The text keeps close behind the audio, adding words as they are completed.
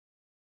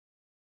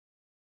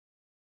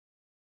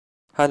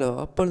Hello,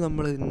 അപ്പോൾ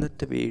നമ്മൾ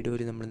ഇന്നത്തെ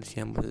വീഡിയോയിൽ നമ്മൾ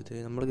ചെയ്യാൻ പോകുന്നത്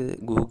നമ്മൾ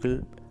ഗൂഗിൾ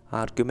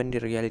ആർഗ്യുമെൻ്റ്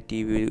റിയാലിറ്റി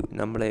വ്യൂ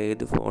നമ്മൾ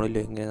ഏത് ഫോണിലും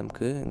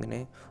എങ്ങനെ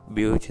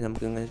ഉപയോഗിച്ച്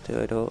നമുക്ക് ഇങ്ങനത്തെ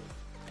ഓരോ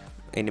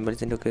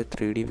അനിമൽസിൻ്റെ ഒക്കെ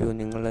 3D വ്യൂ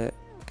നിങ്ങളെ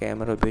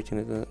ക്യാമറ ഉപയോഗിച്ച്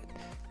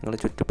നിങ്ങളുടെ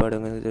ചുറ്റുപാട്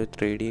അങ്ങനത്തെ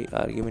 3D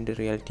ആർഗ്യുമെൻ്റ്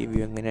റിയാലിറ്റി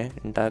വ്യൂ എങ്ങനെ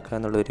ഉണ്ടാക്കുക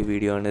എന്നുള്ളൊരു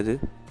വീഡിയോ ആണിത്.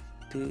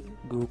 ഇത്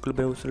ഗൂഗിൾ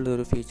ബ്രൗസറിൻ്റെ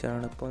ഒരു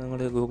ഫീച്ചറാണ്. ഇപ്പോൾ നിങ്ങൾ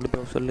ഗൂഗിൾ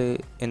ബ്രൗസറിൽ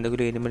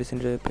എന്തെങ്കിലും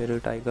അനിമൽസിൻ്റെ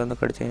പേര് ടൈഗർ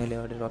എന്നൊക്കെ അടിച്ച് കഴിഞ്ഞാൽ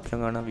അവിടെ ഒരു ഓപ്ഷൻ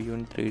കാണാം, വ്യൂ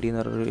ഇൻ 3D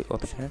എന്ന് പറഞ്ഞൊരു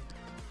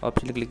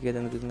ഓപ്ഷനിൽ ക്ലിക്ക്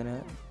ചെയ്താൽ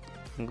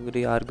നിങ്ങൾക്കൊരു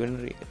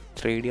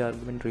 3D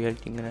ആർഗ്യുമെൻ്റ്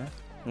റിയാലിറ്റി ഇങ്ങനെ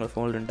നിങ്ങൾ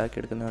ഫോണിൽ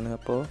ഉണ്ടാക്കിയെടുക്കുന്നതാണ്.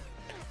 അപ്പോൾ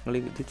നിങ്ങൾ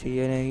ഇത്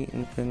ചെയ്യാനായി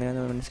നിങ്ങൾക്ക്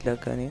എങ്ങനെയാണെന്ന്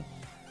മനസ്സിലാക്കാൻ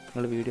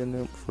നിങ്ങൾ വീഡിയോ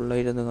ഒന്ന്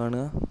ഫുള്ളായിട്ടൊന്ന്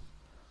കാണുക.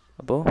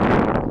 അപ്പോൾ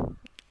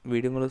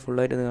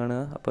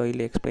അപ്പോൾ അതിൽ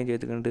എക്സ്പ്ലെയിൻ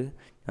ചെയ്തിട്ടുണ്ട്.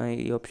 ഞാൻ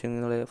ഈ ഓപ്ഷൻ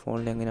നിങ്ങളെ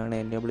ഫോണിൽ എങ്ങനെയാണ്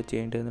എനേബിൾ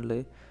ചെയ്യേണ്ടത്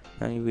എന്നുള്ളത്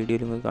ഞാൻ ഈ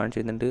വീഡിയോയിൽ നിങ്ങൾക്ക് കാണിച്ചു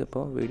തരുന്നുണ്ട്.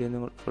 അപ്പോൾ വീഡിയോ ഒന്ന്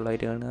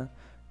ഫുള്ളായിട്ട് കാണുക.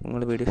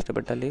 നിങ്ങൾ വീഡിയോ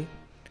ഇഷ്ടപ്പെട്ടാൽ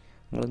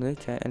നിങ്ങളൊന്ന്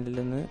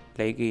ചാനലിലൊന്ന്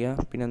ലൈക്ക്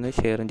ചെയ്യുക, പിന്നെ ഒന്ന്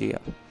ഷെയറും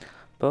ചെയ്യുക.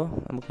 അപ്പോൾ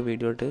നമുക്ക്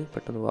വീഡിയോയിട്ട്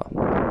പെട്ടെന്ന് പോവാം.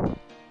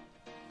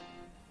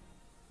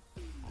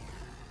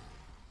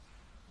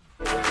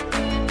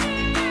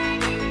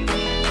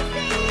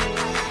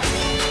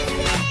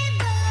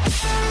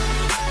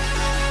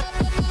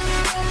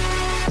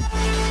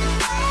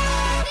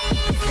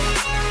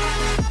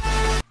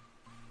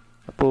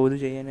 അപ്പോൾ ഇത്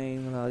ചെയ്യാനായി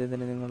നിങ്ങൾ ആദ്യം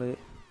തന്നെ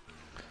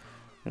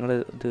നിങ്ങൾ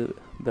ഇത്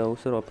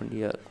ബ്രൗസർ ഓപ്പൺ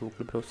ചെയ്യുക.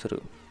 ഗൂഗിൾ ബ്രൗസർ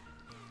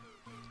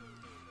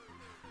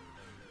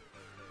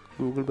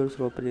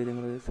ഓപ്പൺ ചെയ്ത്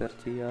നിങ്ങൾ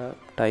സെർച്ച് ചെയ്യുക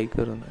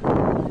ടൈഗർ എന്ന്.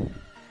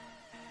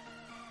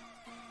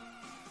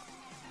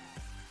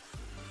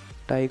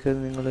 ടൈഗർ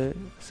നിങ്ങൾ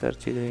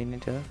സെർച്ച് ചെയ്ത്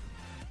കഴിഞ്ഞാൽ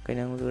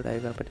നമുക്ക്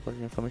ടൈഗറിനെ പറ്റി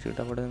കുറച്ച് ഇൻഫർമേഷൻ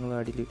കിട്ടും. അവിടെ നിങ്ങൾ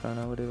അടിയിൽ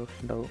കാണാൻ ഒരു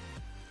ഓപ്ഷൻ ഉണ്ടാവും,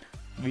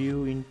 വ്യൂ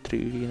ഇൻ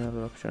 3D എന്നൊരു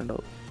ഓപ്ഷൻ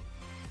ഉണ്ടാവും.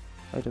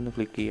 അതിലൊന്ന്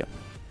ക്ലിക്ക് ചെയ്യാം.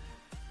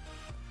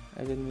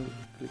 അതിലൊന്ന്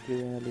ക്ലിക്ക്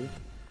ചെയ്ത് കഴിഞ്ഞാൽ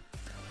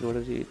ഇവിടെ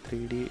ഒരു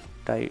 3D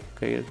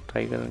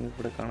ടൈഗർ നിങ്ങൾക്ക്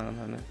ഇവിടെ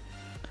കാണാവുന്നതാണ്.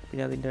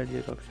 പിന്നെ അതിൻ്റെ അടിയിൽ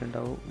ഒരു ഓപ്ഷൻ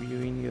ഉണ്ടാവും, വ്യൂ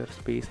ഇൻ യുവർ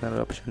സ്പേസ്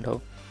എന്നൊരു ഓപ്ഷൻ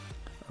ഉണ്ടാവും.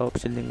 ആ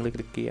ഓപ്ഷനിൽ നിങ്ങൾ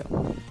ക്ലിക്ക് ചെയ്യാം.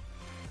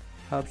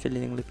 ആ ഓപ്ഷനിൽ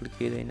നിങ്ങൾ ക്ലിക്ക്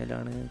ചെയ്ത്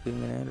കഴിഞ്ഞാലാണ് നിങ്ങൾക്ക്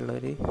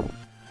ഇങ്ങനെയുള്ളൊരു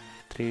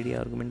 3D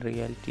ആർഗ്യുമെൻ്റ്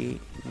റിയാലിറ്റി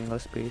നിങ്ങൾ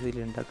സ്പേസിൽ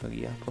ഉണ്ടാക്കാൻ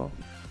കഴിയുക. അപ്പോൾ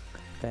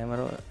ക്യാമറ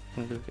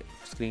നിങ്ങൾക്ക്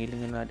സ്ക്രീനിൽ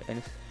ഇങ്ങനെ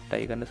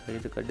ടൈഗറിൻ്റെ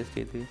സൈഡൊക്കെ അഡ്ജസ്റ്റ്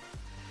ചെയ്ത്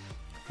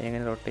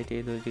എങ്ങനെ റൊട്ടേറ്റ്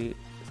ചെയ്ത് ഒരു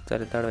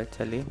സ്ഥലത്തവിടെ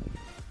വെച്ചാൽ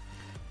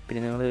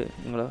പിന്നെ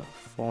നിങ്ങളെ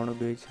ഫോൺ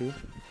ഉപയോഗിച്ച്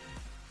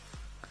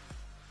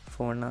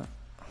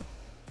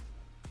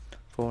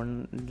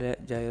ഫോണിൻ്റെ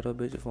ജൈറോ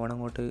ഉപയോഗിച്ച് ഫോൺ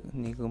അങ്ങോട്ട്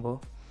നീക്കുമ്പോൾ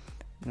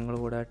നിങ്ങൾ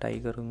കൂടെ ആ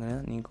ടൈഗർ ഇങ്ങനെ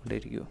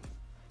നീക്കൊണ്ടിരിക്കും.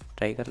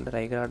 ടൈഗർ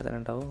അവിടെ തന്നെ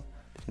ഉണ്ടാവും.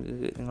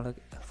 നിങ്ങളെ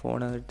ഫോൺ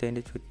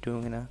എടുത്തതിൻ്റെ ചുറ്റും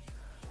ഇങ്ങനെ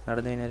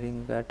നടന്നു കഴിഞ്ഞാൽ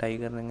നിങ്ങൾക്ക് ആ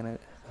ടൈഗറിനെ ഇങ്ങനെ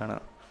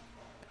കാണാം.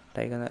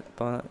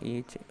 ഇപ്പോൾ ഈ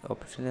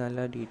ഓപ്ഷനിൽ നല്ല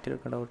ഡീറ്റെയിൽ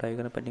ഒക്കെ ഉണ്ടാവും.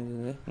 ടൈഗറിനെ പറ്റി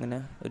നിങ്ങൾക്ക് ഇങ്ങനെ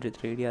ഒരു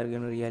 3D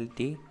ആർഗ്യുമെൻ്റ്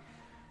റിയാലിറ്റി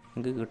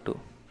നിങ്ങൾക്ക് കിട്ടും.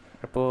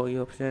 അപ്പോൾ ഈ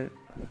ഓപ്ഷൻ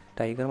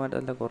ടൈഗർ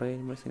മാത്രമല്ല, കുറേ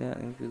അനിമൽസിനെ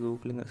നിങ്ങൾക്ക്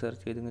ഗൂഗിളിൽ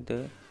സെർച്ച് ചെയ്ത് ഇങ്ങനത്തെ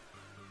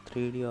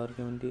 3D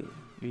ആർഗ്യുമെൻ്റ്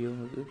വ്യൂ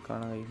നിങ്ങൾക്ക്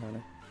കാണാൻ കഴിയുന്നതാണ്.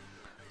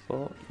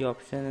 അപ്പോൾ ഈ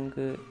ഓപ്ഷൻ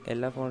നിങ്ങൾക്ക്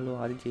എല്ലാ ഫോണിലും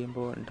ആദ്യം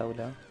ചെയ്യുമ്പോൾ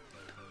ഉണ്ടാവില്ല.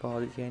 അപ്പോൾ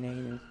ആദ്യം ചെയ്യാനായി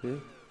നിങ്ങൾക്ക്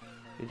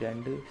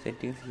 2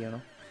 സെറ്റിങ്സ്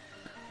ചെയ്യണം.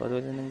 അപ്പോൾ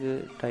അതുപോലെ തന്നെ നിങ്ങൾക്ക്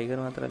ടൈഗർ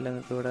മാത്രമല്ല,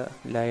 നിങ്ങൾക്ക് ഇവിടെ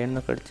ലയൺ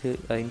എന്നൊക്കെ അടിച്ച്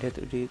അതിൻ്റെ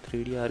ഒരു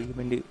 3D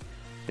ആർഗ്യുമെൻ്റ്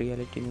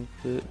റിയാലിറ്റി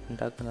നിങ്ങൾക്ക്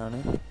ഉണ്ടാക്കുന്നതാണ്.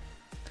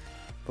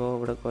 അപ്പോൾ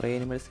ഇവിടെ കുറേ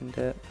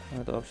അനിമൽസിൻ്റെ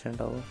അങ്ങനത്തെ ഓപ്ഷൻ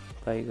ഉണ്ടാവും,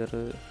 ടൈഗർ,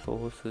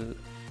 ഹോഴ്സ്,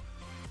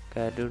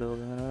 കാറ്റ്,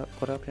 ഡോഗ്, അങ്ങനെ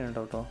കുറേ ഓപ്ഷൻ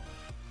ഉണ്ടാവും കേട്ടോ.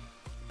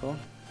 അപ്പോൾ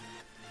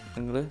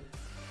നിങ്ങൾ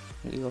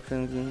ഈ ഓപ്ഷൻ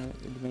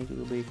ഇതിനായിട്ട്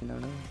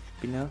ഉപയോഗിക്കുന്നതാണ്.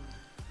 പിന്നെ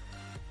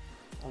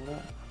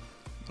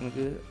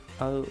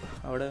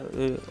അവിടെ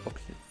ഒരു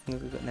ഓപ്ഷൻ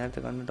നിങ്ങൾക്ക് നേരത്തെ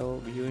കണ്ടിട്ടുണ്ടാവും,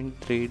 വ്യൂ ഇൻ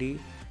 3D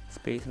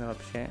സ്പേസ് എന്ന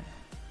ഓപ്ഷൻ.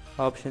 ആ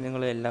ഓപ്ഷൻ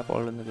നിങ്ങൾ എല്ലാ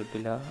ഫോണിലൊന്നും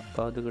കിട്ടില്ല.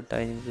 അപ്പോൾ അത്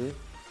കിട്ടാൻ നിങ്ങൾക്ക്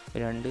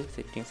 2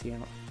 സെറ്റിങ്സ്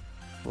ചെയ്യണം.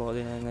 അപ്പോൾ അത്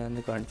ഞാൻ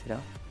ഒന്ന് കാണിച്ചു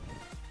തരാം.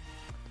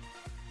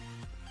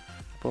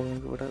 അപ്പോൾ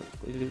നിങ്ങൾക്ക് ഇവിടെ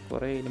ഇതിൽ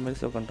കുറേ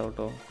എനിമൽസൊക്കെ ഉണ്ടാവും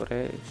കേട്ടോ. കുറേ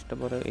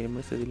ഇഷ്ടംപോലെ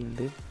എനിമൽസ്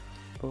ഇതിലുണ്ട്.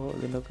 അപ്പോൾ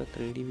ഇതിൻ്റെയൊക്കെ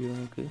 3D വ്യൂ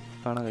നിങ്ങൾക്ക്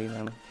കാണാൻ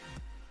കഴിയുന്നതാണ്.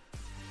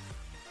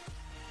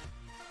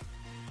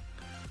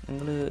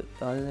 നിങ്ങൾ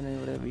ആദ്യം തന്നെ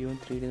ഇവിടെ വ്യൂ ഇൻ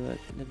 3D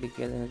ക്ലിക്ക്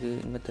ചെയ്താൽ നിങ്ങൾക്ക്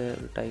ഇങ്ങനത്തെ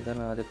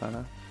ടൈഗറിനെ ആദ്യം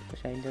കാണാം.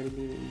 പക്ഷേ അതിൻ്റെ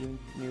അടിയിൽ വ്യൂ ഇൻ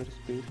യുവർ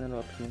സ്പേസ് എന്നുള്ള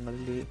ഓപ്ഷൻ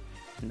നിങ്ങളിൽ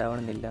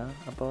ഉണ്ടാവണമെന്നില്ല.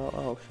 അപ്പോൾ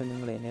ആ ഓപ്ഷൻ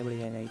നിങ്ങൾ എനേബിൾ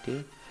ചെയ്യാനായിട്ട്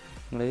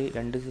നിങ്ങൾ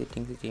 2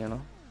 സെറ്റിങ്സ്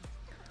ചെയ്യണം.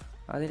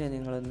 അതിനെ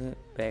നിങ്ങളൊന്ന്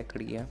ബാക്ക്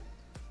അടിക്കുക.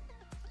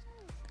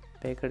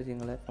 ബാക്ക് അടിച്ച്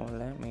നിങ്ങളെ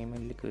ഫോണിലെ മെയിൻ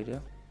മെനുവിലേക്ക് വരിക.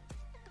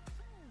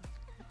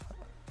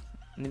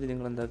 എന്നിട്ട്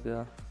നിങ്ങൾ എന്താക്കുക,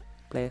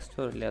 പ്ലേ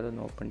സ്റ്റോർ ഇല്ലേ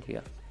അതൊന്ന് ഓപ്പൺ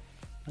ചെയ്യുക.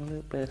 നിങ്ങൾ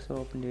പ്ലേ സ്റ്റോർ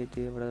ഓപ്പൺ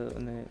ചെയ്തിട്ട് ഇവിടെ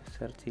ഒന്ന്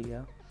സെർച്ച്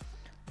ചെയ്യുക,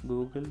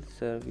 Google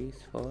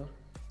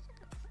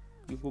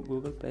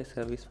play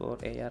service for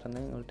AR എന്ന്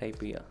നിങ്ങൾ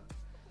ടൈപ്പ് ചെയ്യുക.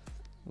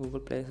 Google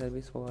play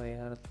service for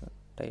AR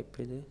type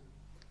ചെയ്ത്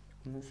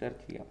ഒന്ന്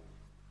സെർച്ച് ചെയ്യാം.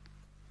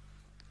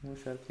 നിങ്ങൾ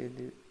സെർച്ച്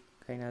ചെയ്ത്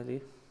കഴിഞ്ഞാൽ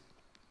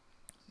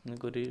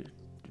നിങ്ങൾക്കൊരു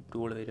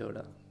ടൂൾ വരും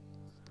ഇവിടെ,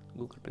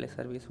 Google play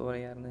service for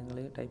AR എന്ന് നിങ്ങൾ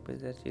ടൈപ്പ്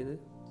ചെയ്ത് സെർച്ച്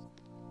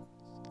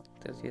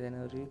ചെയ്ത് തന്നെ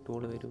ഒരു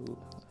ടൂൾ വരും.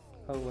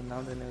 അത്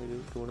ഒന്നാമത് തന്നെ ഒരു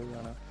ടൂൾ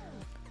കാണാം.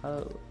 ആ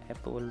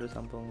ആപ്പ് പോലൊരു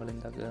സംഭവങ്ങൾ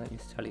എന്താക്കുക,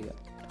 ഇൻസ്റ്റാൾ ചെയ്യുക.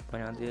 അപ്പോൾ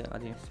ഞാൻ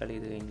അത് ഇൻസ്റ്റാൾ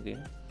ചെയ്ത് കഴിഞ്ഞിട്ട്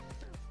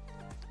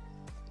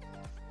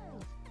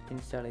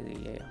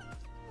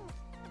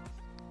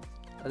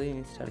അത്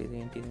ഇൻസ്റ്റാൾ ചെയ്ത്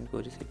കഴിഞ്ഞിട്ട് നിങ്ങൾക്ക്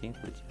ഒരു സെറ്റിങ്സ്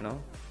പിടിച്ചിടണം.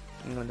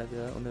 നിങ്ങൾ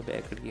എന്താക്കുക, ഒന്ന്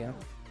ബാക്ക് അടിക്കുക.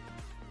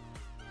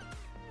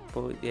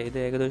 അപ്പോൾ ഇത്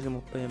ഏകദേശം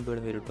 30 MB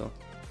വരും കേട്ടോ.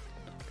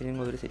 പിന്നെ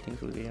നിങ്ങൾ ഒരു സെറ്റിങ്സ്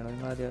ക്ലിക്ക് ചെയ്യണം.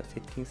 നിങ്ങൾ ആദ്യം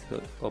സെറ്റിങ്സ്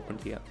ഓപ്പൺ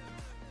ചെയ്യാം.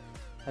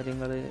 അത്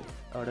നിങ്ങൾ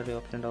അവിടെ ഒരു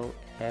ഓപ്ഷൻ ഉണ്ടാവും,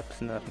 ആപ്സ്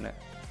എന്ന് പറഞ്ഞാൽ.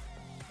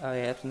 ആ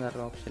ആപ്സ് എന്ന്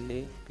പറഞ്ഞ ഓപ്ഷനിൽ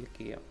ക്ലിക്ക്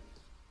ചെയ്യാം.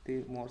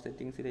 ഇത് മോർ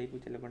സെറ്റിങ്സിലേക്ക്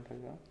ചിലപ്പോൾ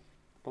ഉണ്ടാകുക.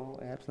 അപ്പോൾ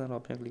ആപ്സ് എന്ന് പറഞ്ഞ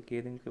ഓപ്ഷൻ ക്ലിക്ക്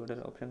ചെയ്ത് നിങ്ങൾക്ക് ഇവിടെ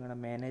ഒരു ഓപ്ഷൻ കാണാം,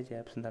 മാനേജ്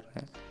ആപ്സ് എന്ന്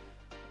പറഞ്ഞ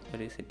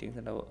ഒരു സെറ്റിങ്സ്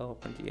ഉണ്ടാവും. അത്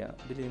ഓപ്പൺ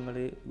ചെയ്യുക. ഇതിൽ നിങ്ങൾ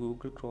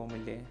ഗൂഗിൾ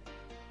ക്രോമില്ലേ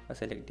അത്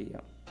സെലക്ട്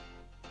ചെയ്യാം.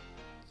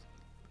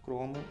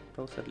 ക്രോം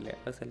ബ്രൗസറില്ലേ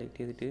അത് സെലക്ട്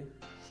ചെയ്തിട്ട്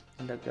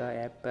എന്താക്കുക,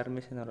 ആപ്പ്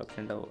പെർമിഷൻ എന്നൊരു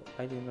ഓപ്ഷൻ ഉണ്ടാവും.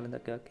 അതിൽ നിങ്ങൾ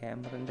എന്താക്കുക,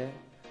 ക്യാമറൻ്റെ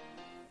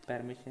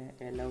പെർമിഷൻ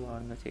എലോ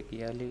ആണെന്ന് ചെക്ക്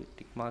ചെയ്യുക. അതിൽ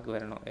ടിക്ക് മാർക്ക്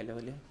വരണോ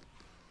എലോയിൽ.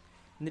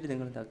 എന്നിട്ട്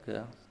നിങ്ങൾ എന്താക്കുക,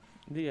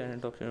 ഇത്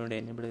 2 ഓപ്ഷനോട്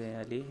എനേബിൾ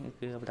ചെയ്യാൽ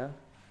നിങ്ങൾക്ക് അവിടെ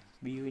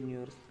വ്യൂ ഇൻ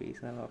യുവർ സ്പേസ്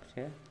എന്നുള്ള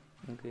ഓപ്ഷൻ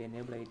നിങ്ങൾക്ക്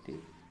എനേബിൾ ആയിട്ട്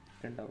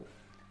ഉണ്ടാവും.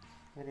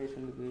 ഏകദേശം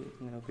നിങ്ങൾക്ക്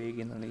ഇങ്ങനെ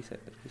ഉപയോഗിക്കുന്നതാണ്. ഈ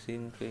സർവീസ്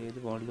നിങ്ങൾക്ക് ഏത്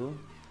ഫോണിലും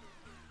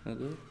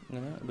നിങ്ങൾക്ക്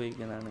ഇങ്ങനെ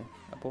ഉപയോഗിക്കുന്നതാണ്.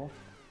 അപ്പോൾ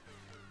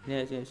ഇതിന്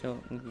ശേഷം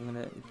നിങ്ങൾക്ക്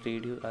ഇങ്ങനെ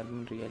 3D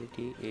ആർഗ്യുമെൻ്റ്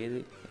റിയാലിറ്റി ഏത്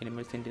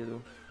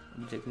അനിമൽസിൻ്റെതും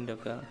ഒബ്ജക്റ്റിൻ്റെ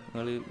ഒക്കെ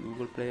നിങ്ങൾ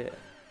Google play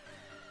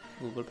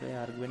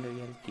argument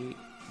reality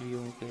view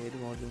നിങ്ങൾക്ക് ഏത്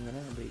മോഡലും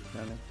ഇങ്ങനെ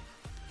ഉപയോഗിക്കുന്നതാണ്.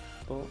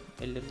 അപ്പോൾ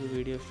എല്ലാവർക്കും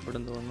വീഡിയോ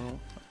ഇഷ്ടപ്പെടും തോന്നുന്നു.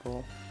 അപ്പോൾ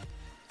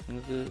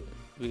നിങ്ങൾക്ക്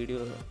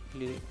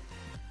വീഡിയോയിൽ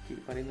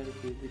പറയുന്നത്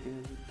ചെയ്തിട്ട്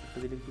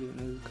നിങ്ങൾക്ക്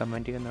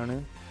കമൻറ്റ് ചെയ്യുന്നതാണ്,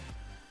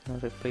 ഞാൻ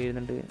റിപ്ലൈ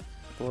ചെയ്യുന്നുണ്ട്.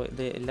 അപ്പോൾ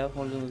ഇത് എല്ലാ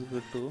ഫോണിലും നിങ്ങൾക്ക്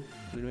കിട്ടും.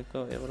 ഇതിൽ മിക്ക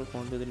എവരുടെ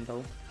ഫോണിലും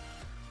ഇതുണ്ടാവും.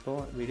 അപ്പോൾ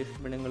വീഡിയോ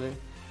ഇഷ്ടപ്പെടുന്ന നിങ്ങൾ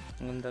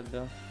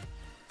എന്താക്കുക,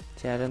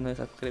 ചാനൽ ഒന്ന്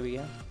സബ്സ്ക്രൈബ്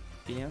ചെയ്യുക,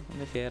 പിന്നെ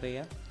ഒന്ന് ഷെയർ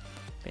ചെയ്യുക,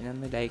 പിന്നെ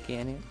ഒന്ന് ലൈക്ക്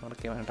ചെയ്യാൻ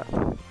മറക്കുക വേണ്ട.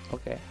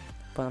 ഓക്കെ,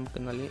 അപ്പോൾ നമുക്ക്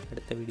നല്ല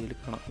അടുത്ത വീഡിയോയിൽ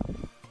കാണാം.